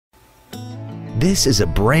This is a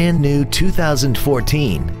brand new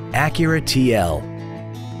 2014 Acura TL.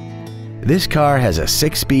 This car has a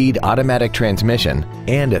 6-speed automatic transmission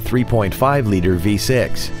and a 3.5-liter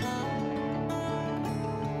V6.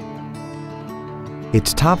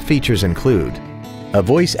 Its top features include a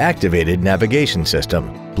voice-activated navigation system,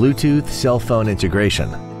 Bluetooth cell phone integration,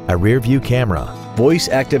 a rear-view camera, voice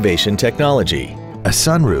activation technology, a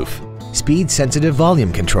sunroof, speed-sensitive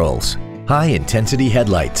volume controls, high-intensity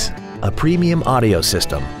headlights, a premium audio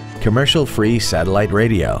system, commercial-free satellite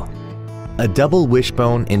radio, a double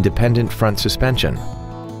wishbone independent front suspension,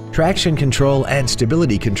 traction control and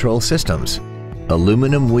stability control systems,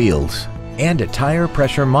 aluminum wheels, and a tire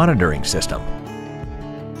pressure monitoring system.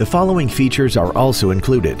 The following features are also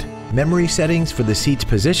included: memory settings for the seat's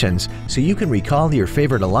positions so you can recall your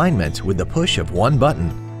favorite alignments with the push of one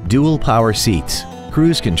button, dual power seats,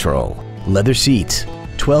 cruise control, leather seats,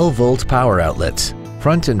 12-volt power outlets,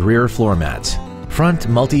 front and rear floor mats, front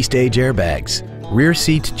multi-stage airbags, rear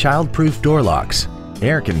seat child-proof door locks,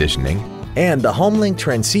 air conditioning, and the HomeLink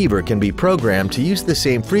transceiver can be programmed to use the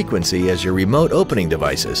same frequency as your remote opening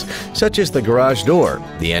devices, such as the garage door,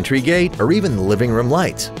 the entry gate, or even the living room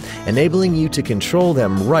lights, enabling you to control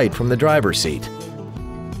them right from the driver's seat.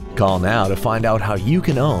 Call now to find out how you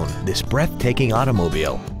can own this breathtaking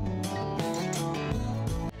automobile.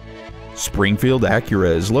 Springfield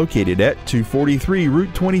Acura is located at 243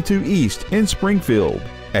 Route 22 East in Springfield.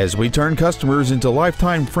 As we turn customers into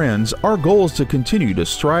lifetime friends, our goal is to continue to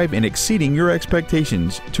strive in exceeding your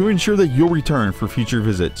expectations to ensure that you'll return for future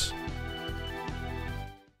visits.